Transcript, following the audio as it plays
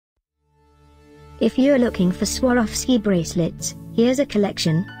If you're looking for Swarovski bracelets, here's a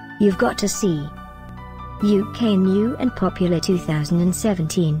collection you've got to see. UK New and Popular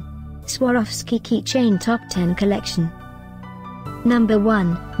 2017 Swarovski Keychain Top 10 Collection. Number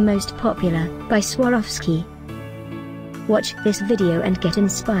 1, Most Popular, by Swarovski. Watch this video and get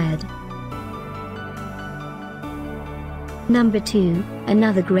inspired. Number 2,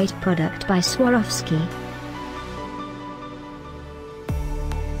 another great product by Swarovski.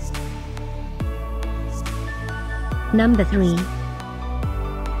 Number 3.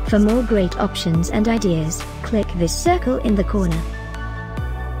 For more great options and ideas, click this circle in the corner.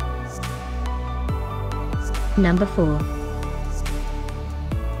 Number 4.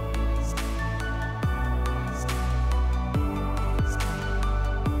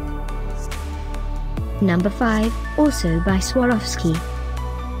 Number 5, also by Swarovski.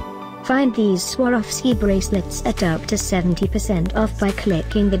 Find these Swarovski bracelets at up to 70% off by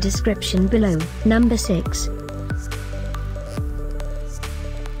clicking the description below. Number 6.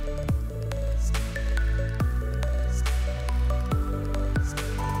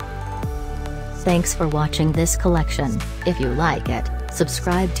 Thanks for watching this collection. If you like it,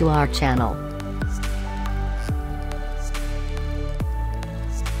 subscribe to our channel.